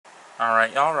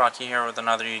Alright y'all, Rocky here with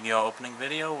another Yu-Gi-Oh! Opening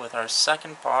video with our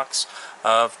second box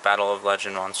of Battle of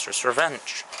Legend Monstrous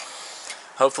Revenge.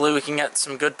 Hopefully we can get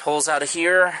some good pulls out of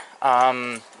here.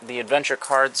 The adventure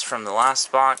cards from the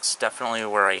last box definitely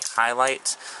were a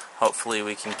highlight. Hopefully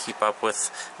we can keep up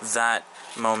with that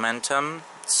momentum.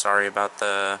 Sorry about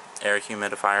the air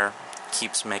humidifier.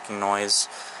 Keeps making noise.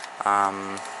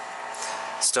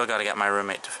 Still gotta get my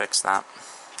roommate to fix that.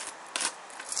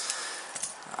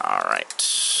 Alright.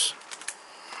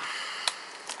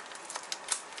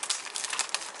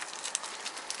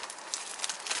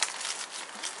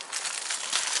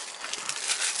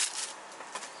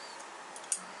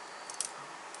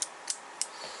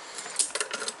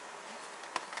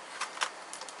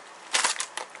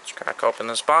 Let's crack open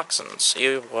this box and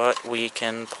see what we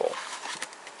can pull.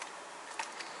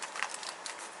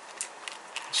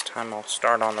 This time I'll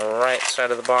start on the right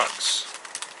side of the box.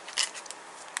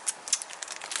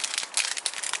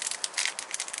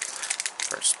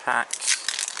 First pack.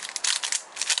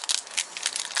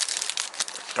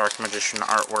 Dark Magician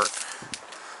artwork.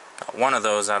 Got one of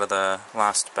those out of the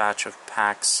last batch of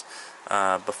packs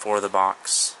before the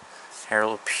box.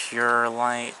 Herald Pure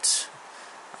Light.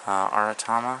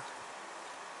 Aratama.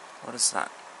 What is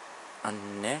that? A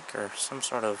Nick or some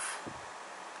sort of...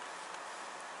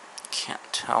 Can't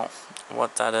tell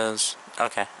what that is.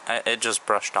 Okay, it just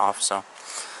brushed off, so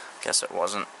guess it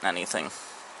wasn't anything.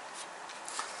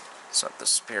 So the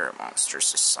Spirit Monsters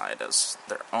side as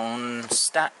their own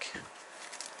stack.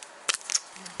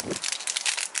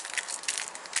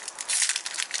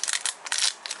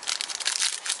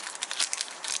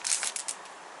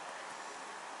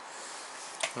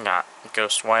 Got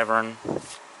Ghost Wyvern.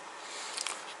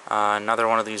 Another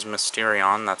one of these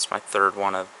Mysterion. That's my third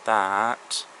one of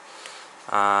that.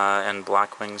 And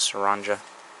Blackwing Saranja.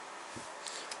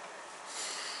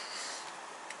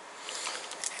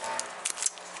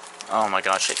 Oh my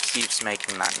gosh, it keeps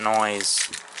making that noise.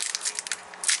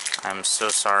 I'm so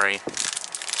sorry.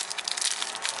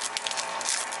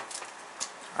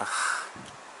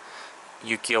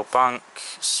 Yukio Punk,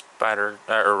 Spider,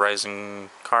 or Rising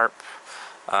Carp,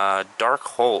 Dark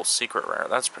Hole, Secret Rare,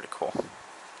 that's pretty cool.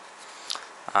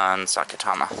 And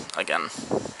Sakatama, again.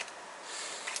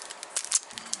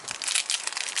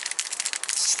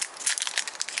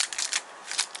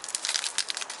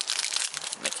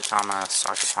 Mikitama,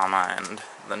 Sakatama, and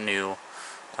the new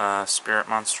Spirit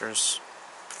Monsters.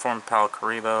 Perform Pal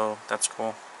Karibo, that's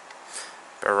cool.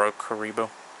 Baroque Karibo.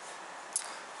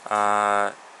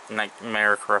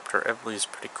 Nightmare Corruptor Iblis is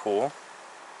pretty cool.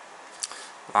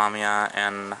 Lamia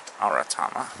and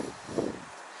Aratama.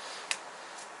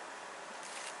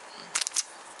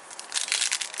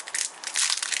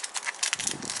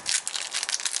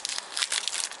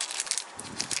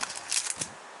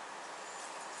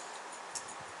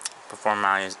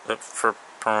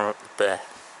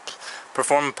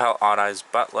 Perform Pal Odd Eyes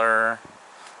Butler,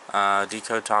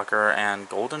 Decode Talker, and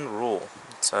Golden Rule.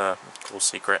 It's a cool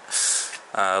secret.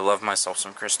 I love myself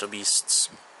some Crystal Beasts.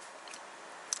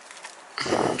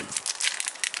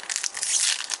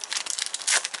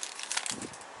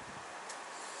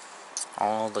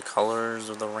 All the colors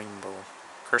of the rainbow.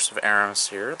 Curse of Aramis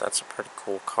here. That's a pretty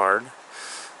cool card.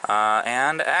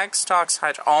 And Agstock's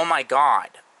Hydra. Oh my god.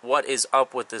 What is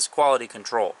up with this quality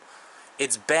control?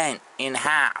 It's bent in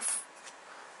half.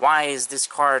 Why is this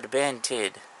card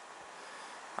bented?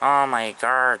 Oh my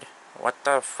god. What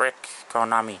the frick,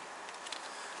 Konami?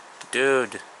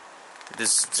 Dude.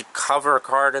 This is a cover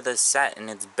card of the set and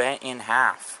it's bent in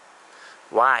half.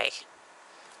 Why?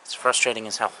 It's frustrating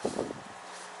as hell.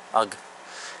 Ugh.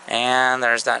 And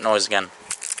there's that noise again.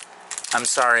 I'm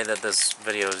sorry that this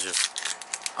video is just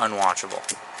unwatchable.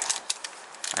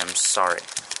 I'm sorry.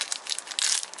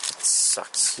 It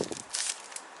sucks.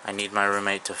 I need my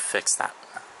roommate to fix that.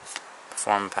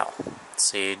 Perform Pal.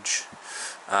 Sage.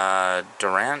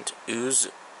 Durant. Ooze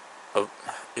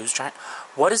Giant.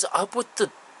 What is up with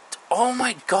the... Oh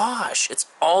my gosh! It's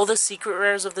all the secret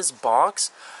rares of this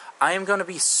box? I am gonna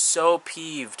be so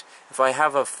peeved if I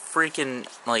have a freaking,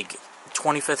 like,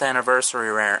 25th anniversary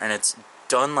rare and it's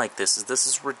done like this. This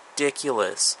is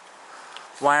ridiculous.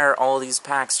 Why are all these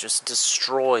packs just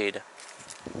destroyed?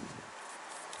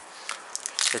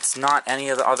 It's not any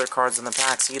of the other cards in the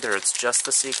packs either. It's just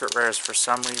the secret rares for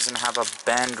some reason have a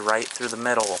bend right through the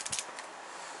middle.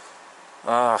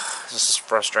 Ugh, this is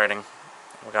frustrating.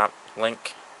 We got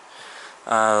Link.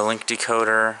 Link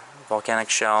Decoder. Volcanic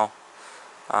Shell.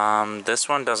 This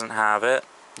one doesn't have it.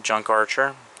 Junk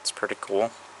Archer. It's pretty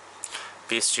cool.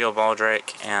 Bestial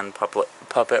Baldrake and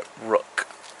Puppet Rook.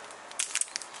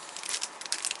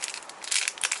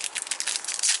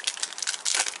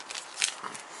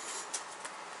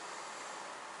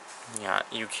 You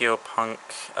got Yukio Punk,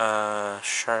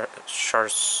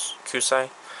 Kusai.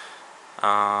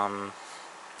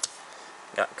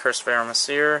 Got Curse of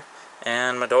Aramesir,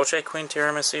 and Madolche Queen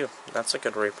Tiramisu. That's a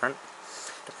good reprint.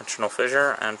 Dimensional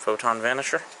Fissure and Photon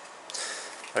Vanisher.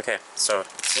 Okay, so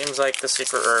it seems like the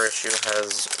Secret Rare issue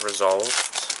has resolved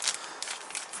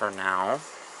for now.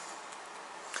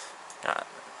 Got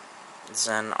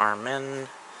Zen Armin,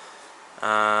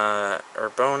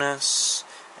 Urbonus,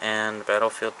 and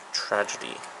Battlefield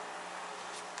Tragedy.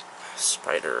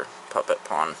 Spider Puppet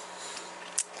Pawn.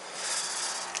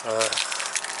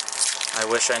 I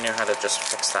wish I knew how to just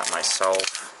fix that myself.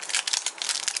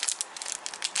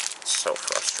 It's so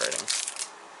frustrating.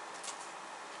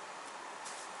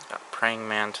 Got Praying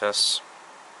Mantis,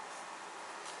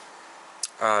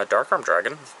 Dark Arm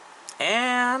Dragon,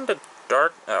 and a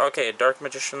Dark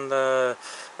Magician, the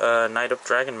Knight of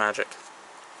Dragon Magic.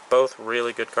 Both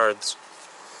really good cards.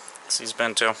 He's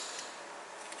been to.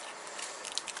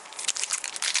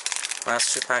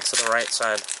 Last 2 packs of the right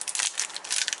side.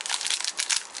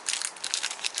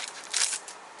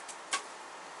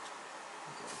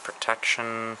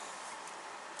 Protection.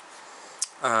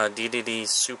 DDD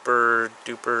Super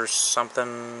Duper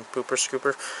Something Pooper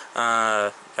Scooper.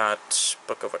 Got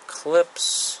Book of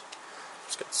Eclipse.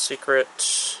 Let's get Secret.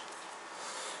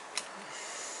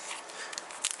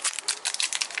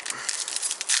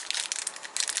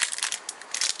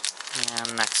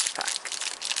 And next pack.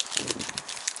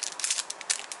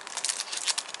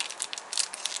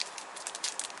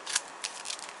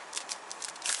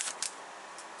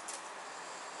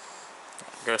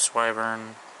 Ghost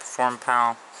Wyvern, Perform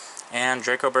Pal, and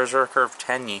Draco Berserker of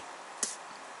Tenyi.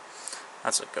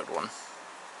 That's a good one.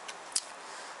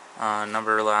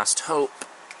 Number Last Hope.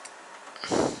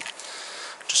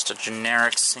 Just a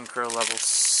generic Synchro level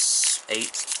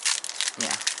 8.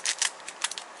 Yeah.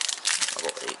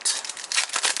 Level 8.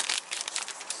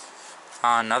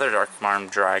 Another Dark Arm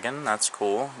Dragon. That's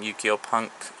cool. Yukio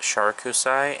Punk,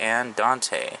 Sharakusai, and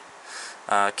Dante.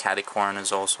 Caticorn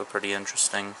is also pretty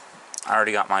interesting. I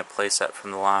already got my playset from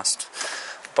the last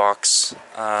box,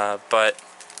 but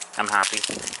I'm happy.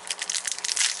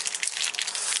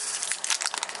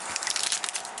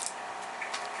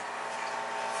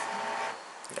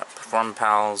 Got Perform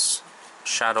Pals,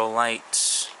 Shadow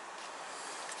Light,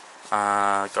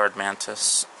 Guard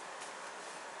Mantis.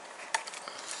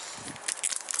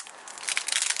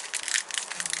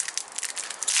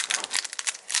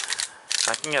 If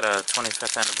I can get a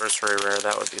 25th anniversary rare,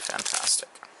 that would be fantastic.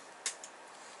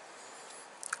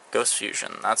 Ghost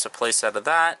Fusion. That's a playset of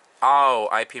that. Oh,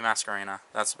 IP Masquerena.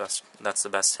 That's the best. That's the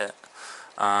best hit.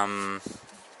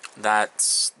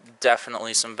 That's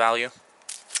definitely some value.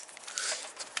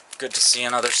 Good to see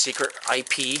another secret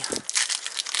IP.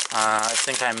 I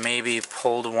think I maybe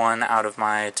pulled one out of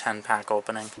my 10-pack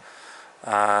opening.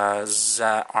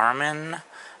 Armin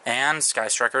and Sky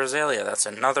Striker Azalea. That's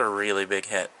another really big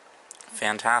hit.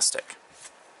 Fantastic.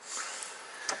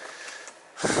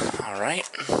 Alright.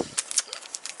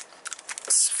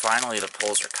 Finally, the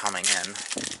pulls are coming in.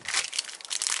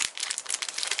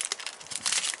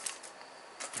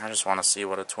 I just want to see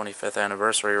what a 25th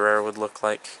anniversary rare would look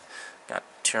like. Got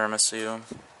Tiramisu,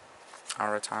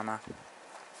 Aratama.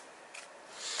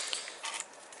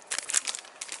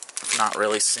 Not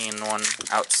really seen one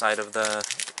outside of the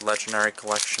Legendary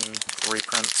Collection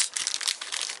reprints.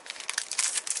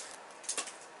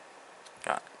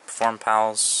 Got Perform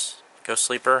Pals, Ghost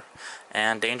Sleeper,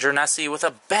 and Danger Nessie with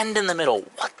a bend in the middle.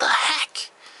 What the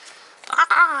heck?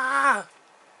 Ah!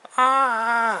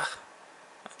 Ah!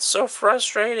 That's so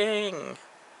frustrating.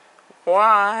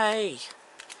 Why?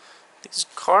 These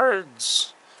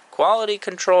cards. Quality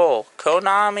control.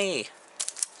 Konami.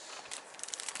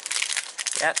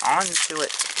 Get onto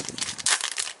it.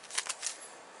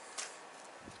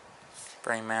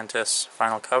 Praying Mantis,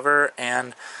 final cover,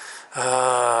 and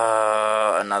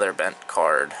another bent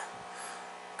card.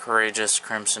 Courageous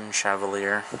Crimson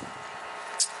Chevalier.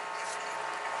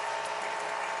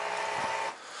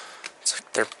 It's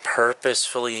like they're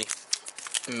purposefully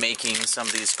making some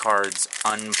of these cards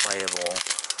unplayable.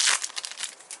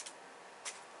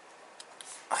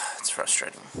 It's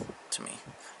frustrating to me.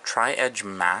 Tri-Edge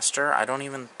Master? I don't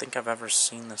even think I've ever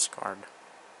seen this card.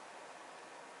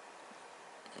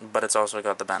 But it's also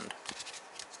got the bend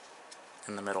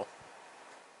in the middle.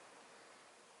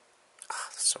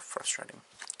 That's so frustrating.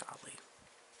 Golly.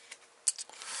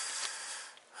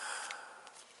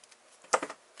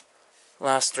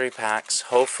 Last 3 packs.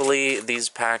 Hopefully these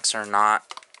packs are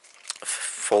not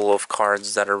full of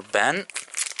cards that are bent,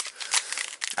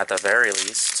 at the very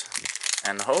least.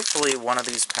 And hopefully one of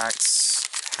these packs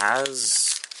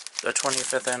has a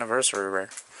 25th anniversary rare.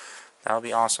 That would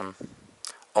be awesome.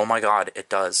 Oh my god, it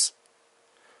does.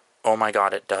 Oh my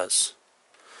god, it does.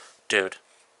 Dude.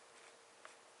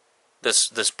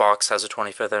 This box has a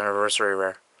 25th anniversary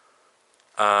rare.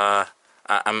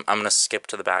 I'm gonna skip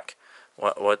to the back.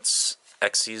 What's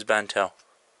XC's Bento?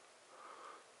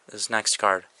 This next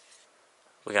card.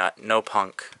 We got No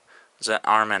Punk. Is that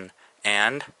Armin?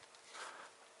 And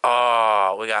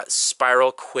oh, we got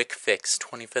Spiral Quick Fix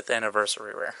 25th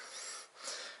anniversary rare.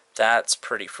 That's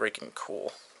pretty freaking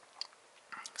cool.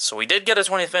 So we did get a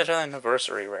 25th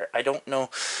anniversary rare. I don't know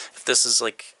if this is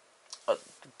like a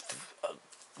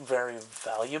very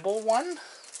valuable one.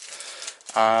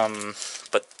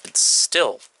 But it's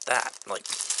still that, like,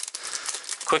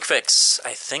 Quick Fix,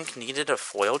 I think, needed a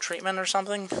foil treatment or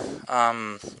something,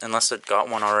 unless it got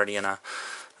one already in a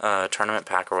tournament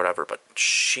pack or whatever, but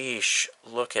sheesh,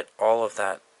 look at all of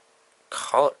that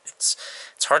color. It's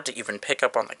hard to even pick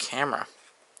up on the camera.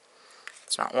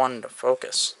 It's not wanting to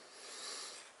focus.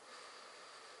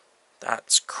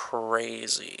 That's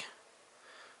crazy.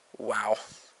 Wow.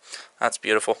 That's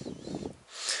beautiful.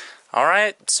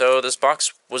 Alright, so this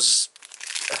box was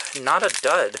not a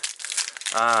dud.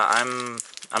 I'm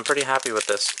pretty happy with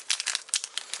this.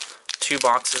 2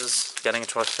 boxes, getting a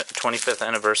 25th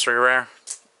anniversary rare.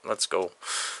 Let's go.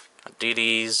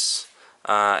 DDs,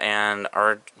 and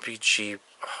RBG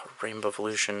Rainbow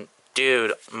Evolution.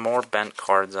 Dude, more bent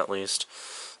cards at least.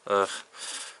 Ugh.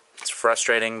 It's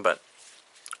frustrating, but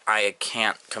I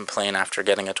can't complain after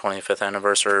getting a 25th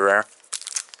anniversary rare.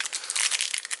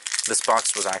 This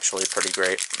box was actually pretty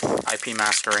great. IP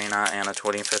Masquerena and a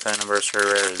 25th anniversary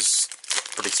rare is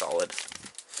pretty solid.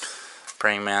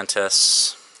 Praying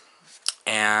Mantis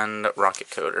and Rocket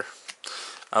Coder.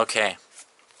 Okay.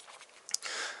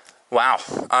 Wow.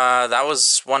 That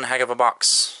was one heck of a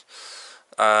box.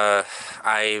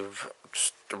 I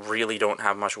really don't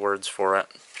have much words for it.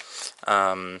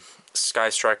 Sky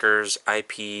Strikers,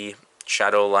 IP,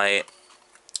 Shadowlight,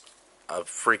 a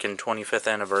freaking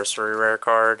 25th anniversary rare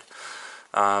card.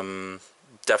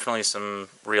 Definitely some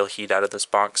real heat out of this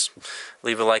box.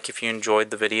 Leave a like if you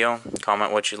enjoyed the video.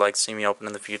 Comment what you'd like to see me open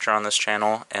in the future on this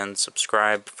channel. And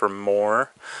subscribe for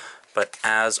more. But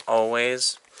as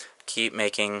always, keep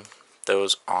making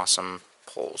those awesome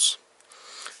pulls.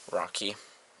 Rocky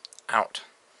out.